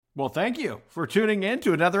Well, thank you for tuning in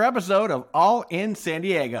to another episode of All in San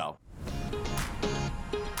Diego.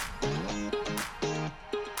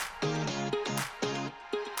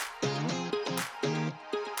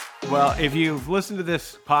 Well, if you've listened to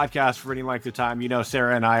this podcast for any length of time, you know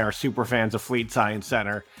Sarah and I are super fans of Fleet Science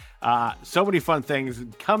Center. So many fun things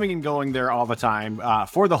coming and going there all the time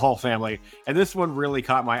for the whole family. And this one really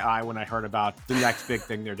caught my eye when I heard about the next big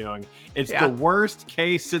thing they're doing. It's the worst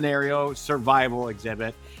case scenario survival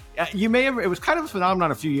exhibit. It was kind of a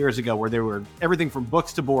phenomenon a few years ago where there were everything from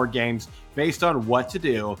books to board games based on what to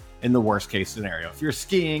do in the worst case scenario. If you're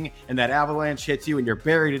skiing and that avalanche hits you and you're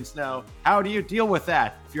buried in snow, how do you deal with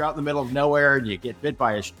that? If you're out in the middle of nowhere and you get bit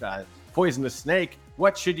by a poisonous snake,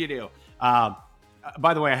 what should you do?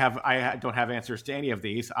 By the way, I don't have answers to any of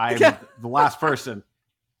these. I'm the last person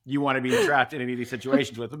you want to be trapped in any of these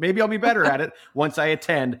situations with. But maybe I'll be better at it once I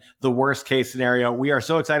attend the worst case scenario. We are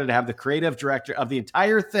so excited to have the creative director of the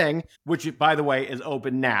entire thing, which, by the way, is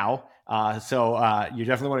open now. So you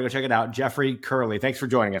definitely want to go check it out. Jeffrey Curley. Thanks for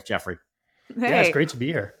joining us, Jeffrey. Hey. Yeah, it's great to be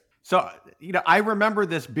here. So, I remember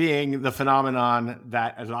this being the phenomenon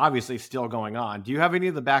that is obviously still going on. Do you have any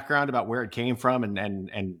of the background about where it came from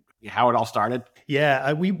and how it all started?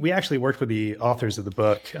 Yeah, we actually worked with the authors of the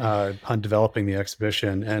book on developing the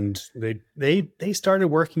exhibition, and they started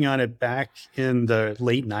working on it back in the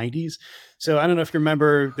late 90s. So I don't know if you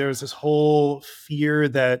remember, there was this whole fear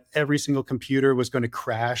that every single computer was going to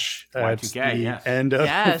crash at the end of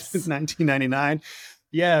 1999.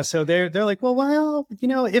 Yeah, so they're like, well,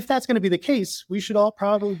 if that's going to be the case, we should all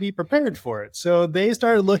probably be prepared for it. So they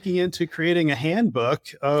started looking into creating a handbook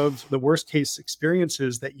of the worst case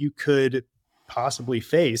experiences that you could possibly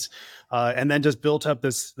face, and then just built up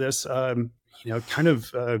this kind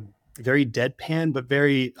of very deadpan but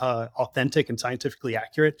very authentic and scientifically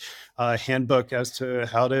accurate handbook as to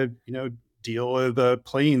how to deal with a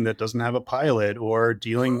plane that doesn't have a pilot, or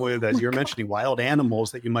dealing with, as you're mentioning, wild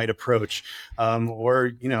animals that you might approach,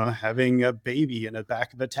 or having a baby in the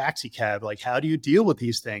back of a taxi cab. Like, how do you deal with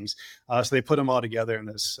these things? So they put them all together in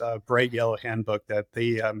this bright yellow handbook that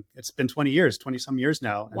it's been 20 some years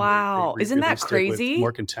now. Wow. Isn't that crazy?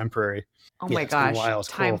 More contemporary. Oh my gosh.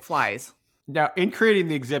 Time flies. Now, in creating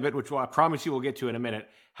the exhibit, which I promise you we'll get to in a minute,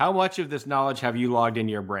 how much of this knowledge have you logged in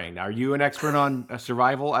your brain? Are you an expert on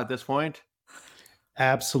survival at this point?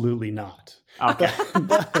 Absolutely not. Okay.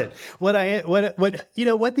 But what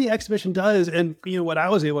the exhibition does, and what I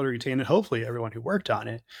was able to retain, and hopefully everyone who worked on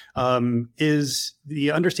it, is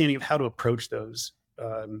the understanding of how to approach those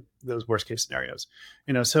worst case scenarios.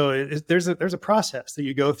 So there's a process that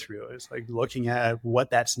you go through. It's like looking at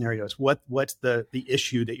what that scenario is, what's the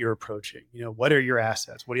issue that you're approaching. What are your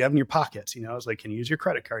assets? What do you have in your pockets? It's like, can you use your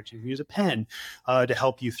credit card? Can you use a pen to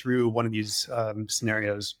help you through one of these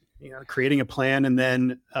scenarios? Creating a plan and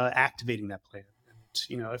then activating that plan.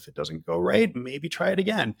 And, if it doesn't go right, maybe try it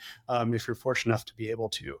again if you're fortunate enough to be able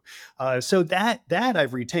to. So that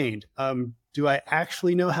I've retained. Do I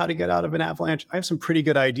actually know how to get out of an avalanche? I have some pretty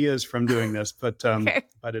good ideas from doing this, but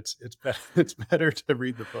it's better to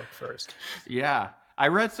read the book first. Yeah. I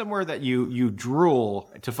read somewhere that you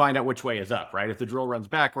drool to find out which way is up, right? If the drool runs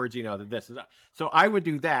backwards, that this is up. So I would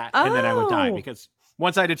do that, and then I would die, because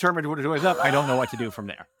once I determined which way is up, I don't know what to do from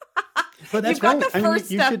there. But that's You've got the first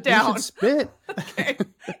step down. You should spit. Okay.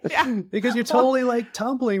 Yeah. Because you're totally like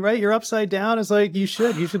tumbling, right? You're upside down. It's like you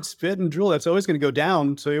should spit and drool. That's always going to go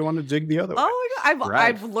down. So you want to dig the other way. Oh my God.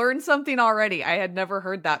 I've learned something already. I had never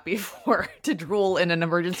heard that before, to drool in an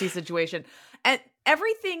emergency situation. And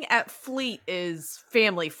everything at Fleet is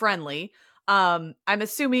family friendly. I'm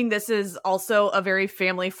assuming this is also a very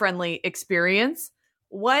family friendly experience.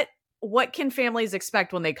 What can families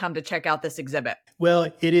expect when they come to check out this exhibit?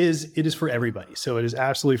 Well, it is for everybody. So it is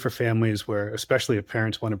absolutely for families, where, especially if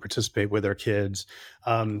parents want to participate with their kids.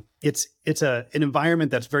 It's an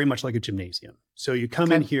environment that's very much like a gymnasium. So you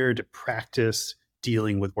come in here to practice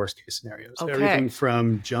dealing with worst case scenarios. Okay. Everything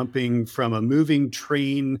from jumping from a moving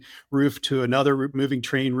train roof to another moving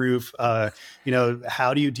train roof. How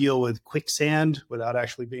do you deal with quicksand without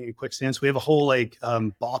actually being in quicksand? So we have a whole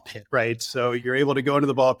ball pit, right? So you're able to go into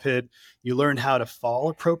the ball pit. You learn how to fall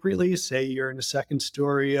appropriately. Say you're in the second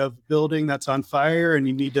story of a building that's on fire and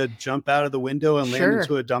you need to jump out of the window and land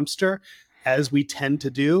into a dumpster, as we tend to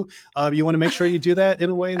do. You want to make sure you do that in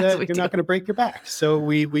a way that you're not going to break your back. So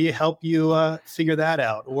we help you figure that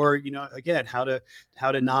out. Or, again, how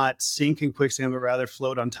to not sink in quicksand, but rather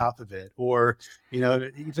float on top of it. Or,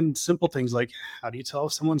 even simple things like, how do you tell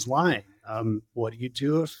if someone's lying? What do you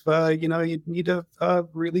do if, you need to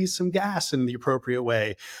release some gas in the appropriate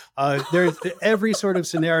way? There's every sort of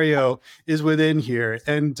scenario is within here.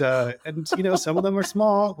 And some of them are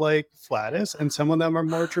small, like Flatus, and some of them are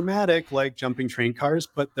more dramatic, like jumping train cars,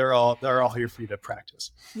 but they're all here for you to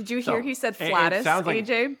practice. Did you hear he said Flatus, like,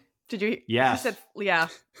 AJ? Did you? Yes. He said, yeah.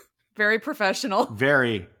 Very professional.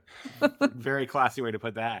 Very, very classy way to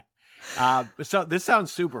put that. So this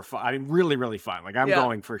sounds super fun. I mean, really, really fun. Like I'm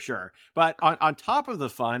going for sure. But on top of the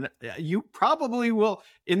fun, you probably will,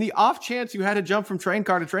 in the off chance you had to jump from train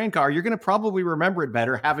car to train car, you're going to probably remember it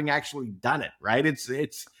better having actually done it, right?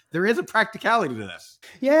 There is a practicality to this.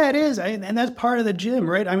 Yeah, it is. And that's part of the gym,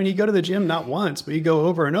 right? I mean, you go to the gym not once, but you go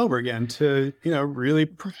over and over again to, really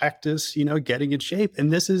practice, getting in shape.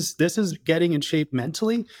 And this is getting in shape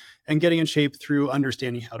mentally and getting in shape through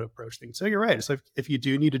understanding how to approach things. So you're right. It's like if you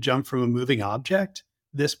do need to jump from a moving object,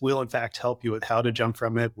 this will in fact help you with how to jump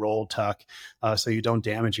from it, roll, tuck, so you don't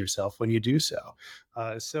damage yourself when you do so.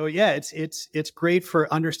 So yeah, it's great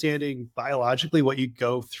for understanding biologically what you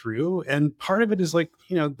go through, and part of it is like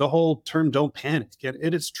the whole term "don't panic."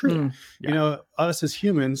 It is true. Us as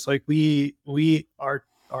humans, like we are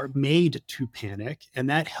made to panic, and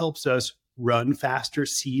that helps us run faster,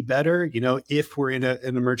 see better. If we're in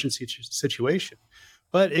an emergency situation.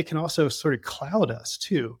 But it can also sort of cloud us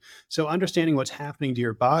too. So understanding what's happening to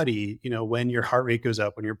your body, when your heart rate goes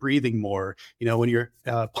up, when you're breathing more, when your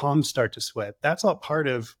palms start to sweat, that's all part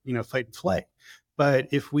of, fight and flight. But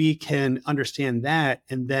if we can understand that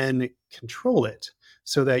and then control it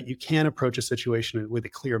so that you can approach a situation with a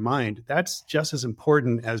clear mind, that's just as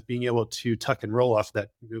important as being able to tuck and roll off that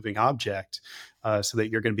moving object so that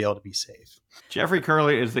you're going to be able to be safe. Jeffrey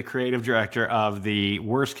Curley is the creative director of the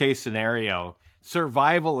Worst Case Scenario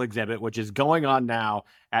survival exhibit, which is going on now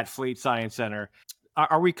at Fleet Science Center.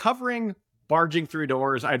 Are we covering barging through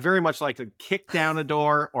doors? I'd very much like to kick down a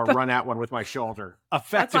door or run at one with my shoulder.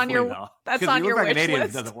 Effectively, that's on your wish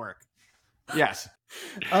list. Doesn't work. Yes.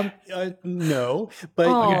 No,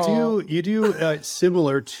 but you do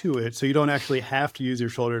similar to it. So you don't actually have to use your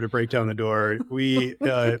shoulder to break down the door. We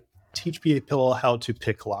teach people how to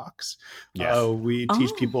pick locks. Yes. We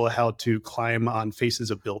teach people how to climb on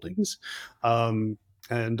faces of buildings.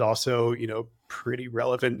 And also, pretty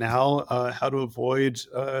relevant now, how to avoid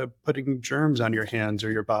putting germs on your hands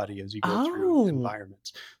or your body as you go through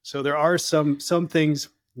environments. So there are some things,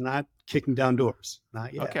 not kicking down doors,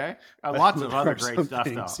 not yet. Okay. Lots of other great stuff,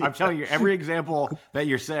 though. Yeah. I'm telling you, every example that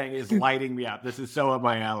you're saying is lighting me up. This is so up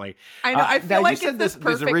my alley. I know. I feel like it's this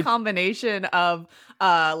perfect combination of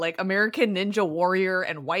like American Ninja Warrior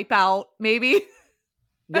and Wipeout, maybe.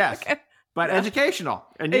 Yes, okay. But educational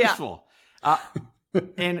and useful.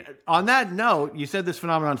 And on that note, you said this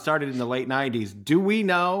phenomenon started in the late 90s. Do we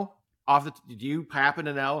know, do you happen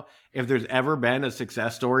to know if there's ever been a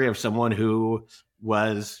success story of someone who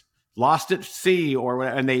was lost at sea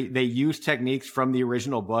and they used techniques from the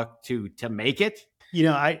original book to make it?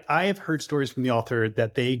 I have heard stories from the author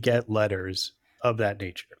that they get letters of that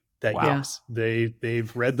nature. That yes,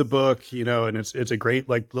 they've read the book, and it's a great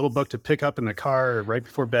little book to pick up in the car right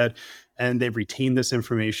before bed, and they've retained this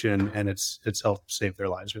information, and it's helped save their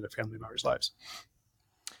lives or their family members' lives.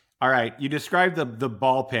 All right, you described the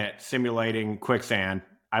ball pit simulating quicksand.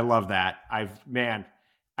 I love that. I'd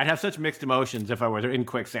have such mixed emotions if I was in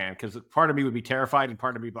quicksand, because part of me would be terrified and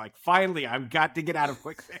part of me would be like, finally, I've got to get out of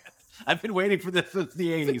quicksand. I've been waiting for this since the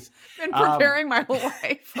 80s. Been preparing my whole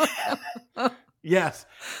life. Yes,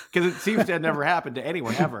 because it seems to have never happened to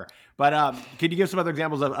anyone ever. But can you give some other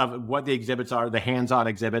examples of what the exhibits are, the hands-on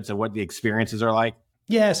exhibits, and what the experiences are like?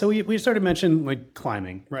 Yeah, so we started mentioning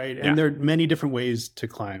climbing, right? And there are many different ways to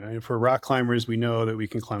climb. I mean, for rock climbers, we know that we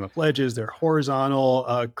can climb up ledges. They're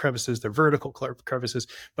horizontal crevices, they're vertical crevices.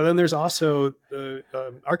 But then there's also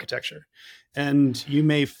architecture. And you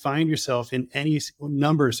may find yourself in any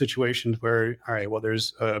number of situations where, all right, well,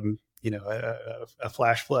 there's a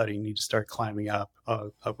flash flood and you need to start climbing up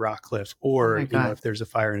a rock cliff, or if there's a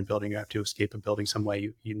fire in a building, you have to escape a building some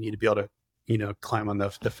way. You need to be able to climb on the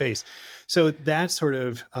face. So that sort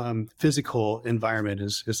of physical environment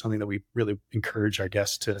is something that we really encourage our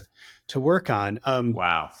guests to work on.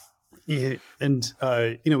 Wow. Yeah, and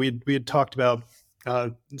we had talked about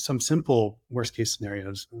some simple worst case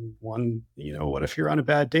scenarios. One, what if you're on a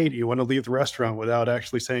bad date? You want to leave the restaurant without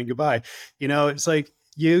actually saying goodbye? It's like,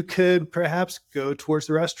 you could perhaps go towards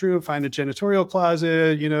the restroom, find a janitorial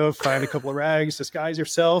closet, find a couple of rags, disguise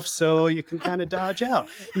yourself so you can kind of dodge out.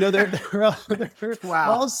 There are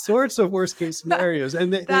all sorts of worst case scenarios,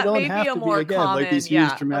 and they don't have to be, again, like these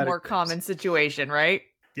huge dramatic. A more common situation, right?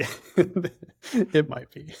 Yeah, it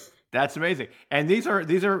might be. That's amazing. And these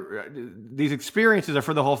experiences are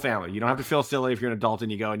for the whole family. You don't have to feel silly if you're an adult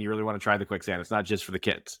and you go and you really want to try the quicksand. It's not just for the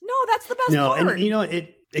kids. No, that's the best No, part. and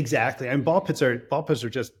it exactly. And ball pits are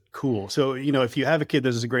just cool. So if you have a kid,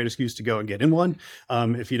 this is a great excuse to go and get in one.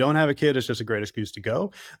 If you don't have a kid, it's just a great excuse to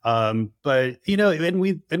go. But when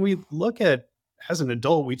we look at, as an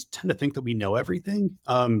adult, we tend to think that we know everything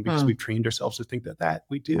because we've trained ourselves to think that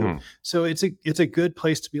we do. So it's a good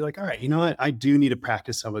place to be like, all right, you know what? I do need to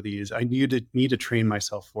practice some of these. I need to train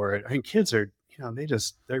myself for it. I mean, kids are,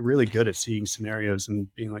 they're really good at seeing scenarios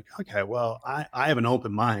and being like, okay, well, I have an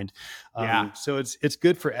open mind. So it's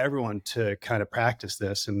good for everyone to kind of practice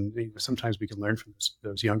this. And sometimes we can learn from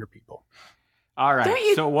those younger people. All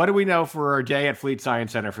right. So what do we know for our day at Fleet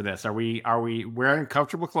Science Center for this? Are we wearing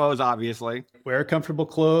comfortable clothes, obviously? Wear comfortable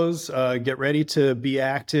clothes, get ready to be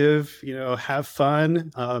active, have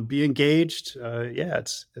fun, be engaged.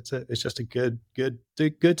 It's just a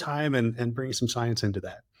good time and bring some science into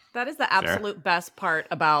that. That is the absolute best part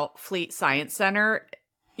about Fleet Science Center.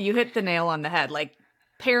 You hit the nail on the head. Like,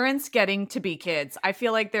 parents getting to be kids. I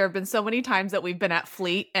feel like there have been so many times that we've been at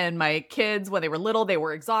Fleet and my kids, when they were little, they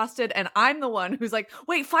were exhausted. And I'm the one who's like,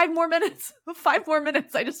 wait, 5 more minutes, 5 more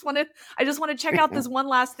minutes. I just want to check out this one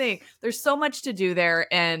last thing. There's so much to do there.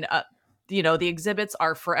 And, the exhibits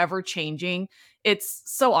are forever changing. It's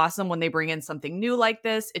so awesome when they bring in something new like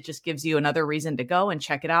this. It just gives you another reason to go and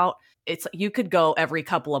check it out. You could go every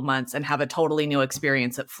couple of months and have a totally new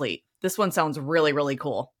experience at Fleet. This one sounds really, really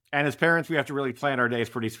cool. And as parents, we have to really plan our days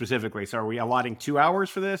pretty specifically. So are we allotting 2 hours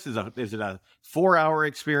for this? Is it a 4-hour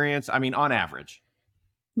experience? I mean, on average.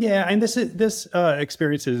 Yeah, and this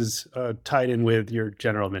experience is tied in with your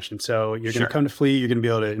general admission. So you're going to come to Fleet, you're going to be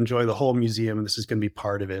able to enjoy the whole museum, and this is going to be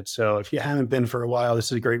part of it. So if you haven't been for a while, this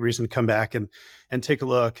is a great reason to come back and take a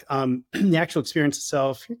look. The actual experience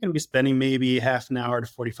itself, you're going to be spending maybe half an hour to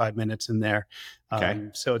 45 minutes in there.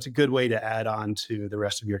 So it's a good way to add on to the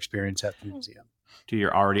rest of your experience at the museum. To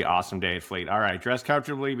your already awesome day at Fleet. All right, dress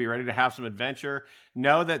comfortably, be ready to have some adventure.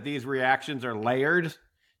 Know that these reactions are layered.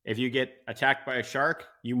 If you get attacked by a shark,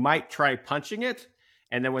 you might try punching it.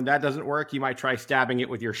 And then when that doesn't work, you might try stabbing it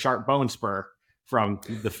with your sharp bone spur from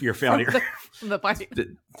your failure. From the bite.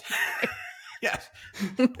 Yes,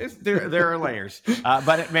 there are layers.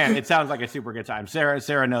 But man, it sounds like a super good time.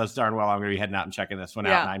 Sarah knows darn well I'm going to be heading out and checking this one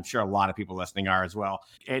out. And I'm sure a lot of people listening are as well.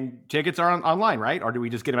 And tickets are online, right? Or do we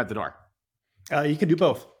just get them at the door? You can do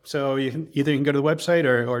both. So you can go to the website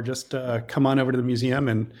or just come on over to the museum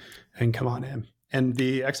and come on in. And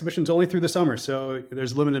the exhibition's only through the summer, so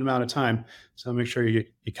there's a limited amount of time. So make sure you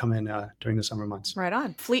come in during the summer months. Right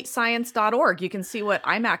on. Fleetscience.org. You can see what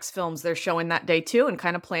IMAX films they're showing that day too and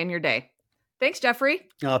kind of plan your day. Thanks, Jeffrey.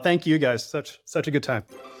 Thank you guys. Such a good time.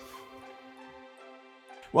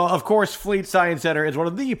 Well, of course, Fleet Science Center is one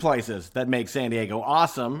of the places that make San Diego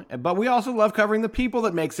awesome, but we also love covering the people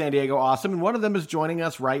that make San Diego awesome, and one of them is joining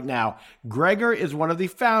us right now. Gregor is one of the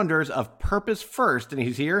founders of Purpose First, and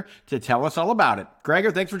he's here to tell us all about it. Gregor,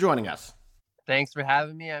 thanks for joining us. Thanks for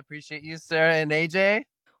having me. I appreciate you, Sarah and AJ.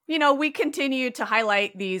 We continue to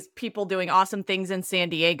highlight these people doing awesome things in San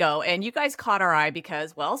Diego, and you guys caught our eye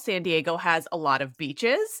because, well, San Diego has a lot of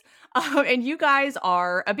beaches, and you guys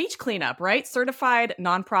are a beach cleanup, right? Certified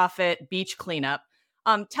nonprofit beach cleanup.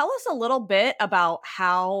 Tell us a little bit about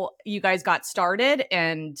how you guys got started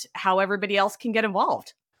and how everybody else can get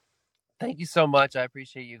involved. Thank you so much. I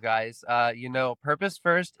appreciate you guys. Purpose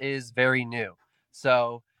First is very new.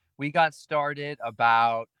 So we got started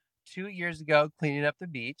about 2 years ago cleaning up the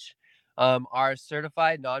beach. Our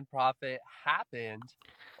certified nonprofit happened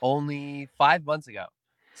only 5 months ago.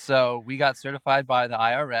 So we got certified by the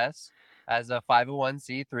IRS as a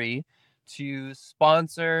 501c3 to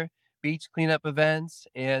sponsor beach cleanup events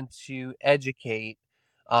and to educate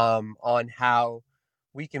on how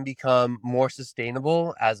we can become more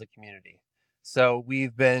sustainable as a community. So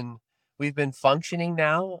we've been functioning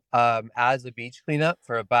now as a beach cleanup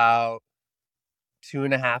for about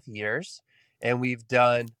 2.5 years, and we've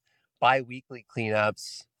done bi-weekly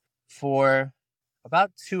cleanups for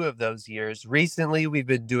about 2 of those years. Recently, we've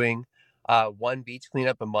been doing one beach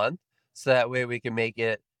cleanup a month, so that way we can make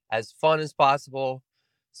it as fun as possible,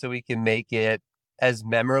 so we can make it as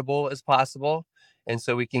memorable as possible, and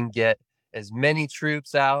so we can get as many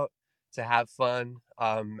troops out to have fun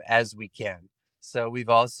as we can. So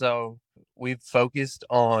we've focused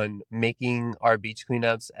on making our beach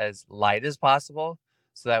cleanups as light as possible,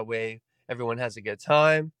 so that way everyone has a good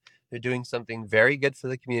time. They're doing something very good for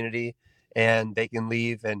the community, and they can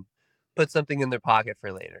leave and put something in their pocket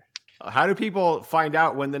for later. How do people find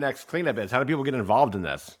out when the next cleanup is? How do people get involved in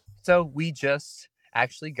this? So we just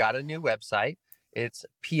actually got a new website. It's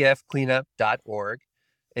pfcleanup.org.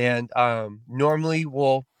 And normally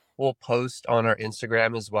we'll post on our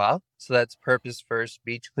Instagram as well. So that's Purpose First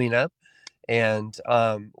Beach Cleanup. And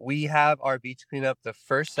we have our beach cleanup the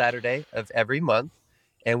first Saturday of every month.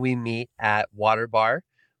 And we meet at Water Bar,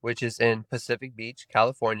 which is in Pacific Beach,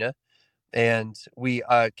 California. And we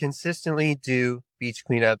consistently do beach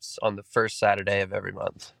cleanups on the first Saturday of every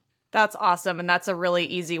month. That's awesome. And that's a really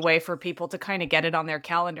easy way for people to kind of get it on their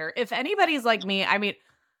calendar. If anybody's like me, I mean,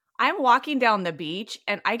 I'm walking down the beach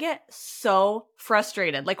and I get so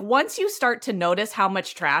frustrated. Like once you start to notice how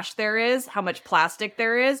much trash there is, how much plastic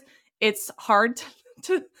there is, it's hard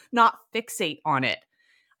to not fixate on it.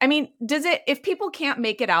 I mean, if people can't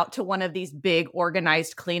make it out to one of these big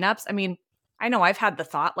organized cleanups, I mean, I know I've had the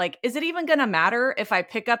thought, like, is it even going to matter if I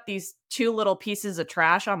pick up these 2 little pieces of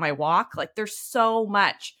trash on my walk? Like there's so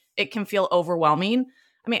much, it can feel overwhelming.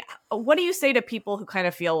 I mean, what do you say to people who kind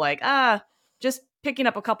of feel like, just picking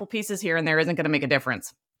up a couple pieces here and there isn't going to make a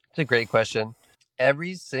difference? It's a great question.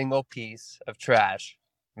 Every single piece of trash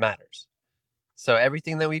matters. So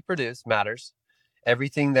everything that we produce matters.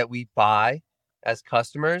 Everything that we buy as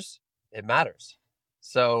customers, it matters.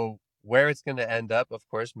 So where it's going to end up, of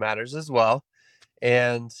course, matters as well.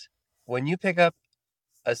 And when you pick up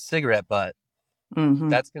a cigarette butt,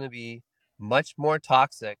 that's going to be much more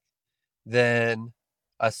toxic than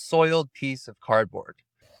a soiled piece of cardboard.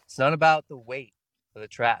 It's not about the weight of the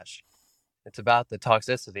trash. It's about the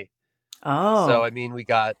toxicity. Oh. So, I mean, we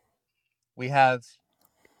have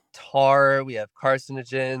tar, we have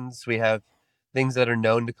carcinogens, we have things that are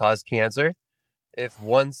known to cause cancer. If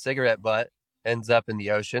one cigarette butt ends up in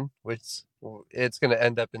the ocean, which it's going to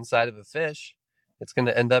end up inside of a fish, it's going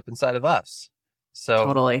to end up inside of us. So,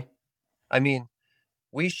 totally. I mean,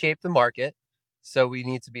 we shape the market, so we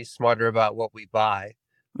need to be smarter about what we buy.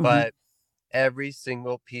 But every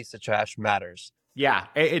single piece of trash matters. Yeah,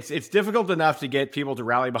 it's difficult enough to get people to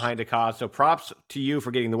rally behind a cause. So props to you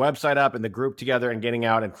for getting the website up and the group together and getting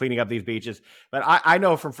out and cleaning up these beaches. But I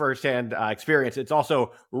know from firsthand experience, it's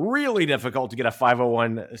also really difficult to get a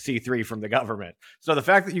 501c3 from the government. So the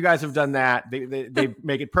fact that you guys have done that, they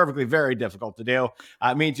make it perfectly very difficult to do.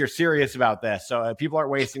 It means you're serious about this. So people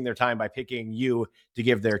aren't wasting their time by picking you to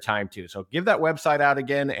give their time to. So give that website out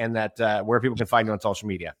again and that where people can find you on social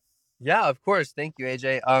media. Yeah, of course. Thank you,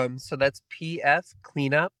 AJ. So that's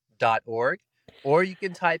pfcleanup.org, or you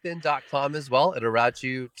can type in .com as well. It'll route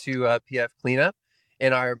you to PF Cleanup.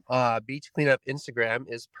 And our beach cleanup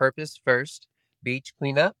Instagram is Purpose First Beach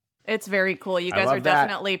Cleanup. It's very cool. You guys are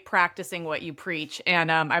definitely practicing what you preach.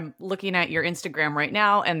 And I'm looking at your Instagram right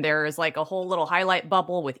now, and there's like a whole little highlight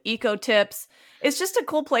bubble with eco tips. It's just a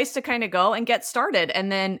cool place to kind of go and get started.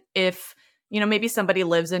 And then if, maybe somebody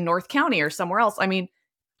lives in North County or somewhere else, I mean,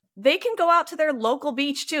 they can go out to their local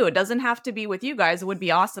beach too. It doesn't have to be with you guys. It would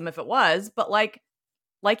be awesome if it was. But like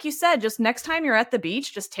you said, just next time you're at the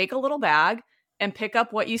beach, just take a little bag and pick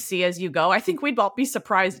up what you see as you go. I think we'd all be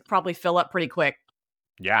surprised. It'd probably fill up pretty quick.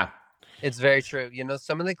 Yeah. It's very true.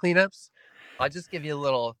 Some of the cleanups, I'll just give you a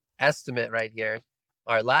little estimate right here.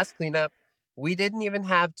 Our last cleanup, we didn't even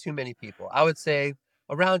have too many people. I would say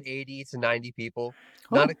around 80 to 90 people.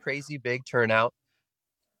 Not a crazy big turnout,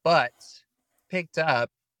 but picked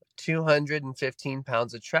up 215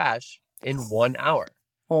 pounds of trash in 1 hour.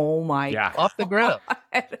 Oh my God. Off the ground.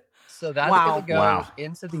 So that's going to go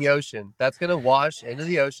into the ocean. That's going to wash into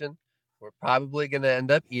the ocean. We're probably going to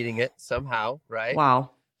end up eating it somehow, right?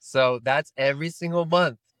 Wow. So that's every single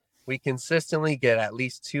month. We consistently get at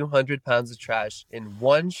least 200 pounds of trash in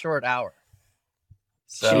 1 short hour.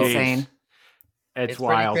 So insane. It's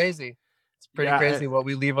wild. Pretty crazy. It's pretty crazy what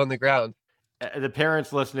we leave on the ground. The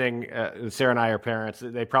parents listening, Sarah and I are parents,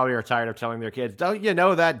 they probably are tired of telling their kids, don't you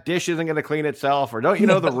know that dish isn't going to clean itself? Or don't you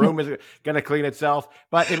know the room is going to clean itself?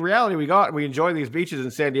 But in reality, we enjoy these beaches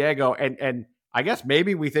in San Diego. And I guess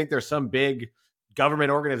maybe we think there's some big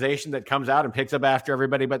government organization that comes out and picks up after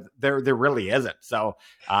everybody, but there really isn't. So,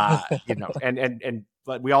 and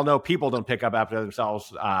we all know people don't pick up after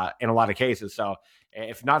themselves in a lot of cases. So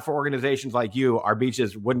if not for organizations like you, our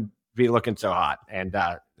beaches wouldn't be looking so hot, and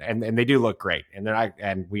they do look great,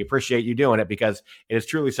 and we appreciate you doing it because it is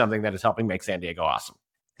truly something that is helping make San Diego awesome.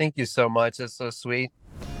 Thank you so much. That's so sweet.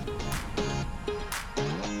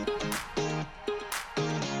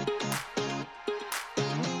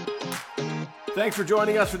 Thanks for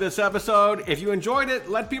joining us for this episode. If you enjoyed it,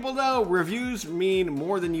 let people know. Reviews mean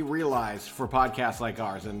more than you realize for podcasts like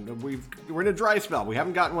ours. And we're in a dry spell. We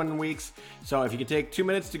haven't gotten one in weeks. So if you can take 2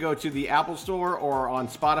 minutes to go to the Apple Store or on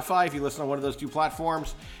Spotify, if you listen on one of those two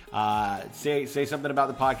platforms, Say something about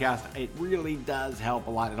the podcast. It really does help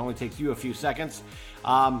a lot. It only takes you a few seconds.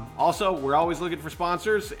 Also, we're always looking for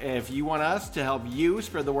sponsors. If you want us to help you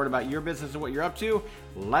spread the word about your business and what you're up to,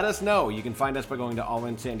 let us know. You can find us by going to All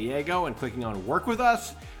In San Diego and clicking on Work With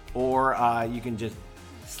Us, or you can just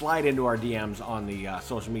slide into our DMs on the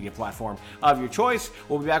social media platform of your choice.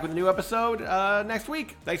 We'll be back with a new episode next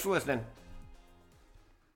week. Thanks for listening.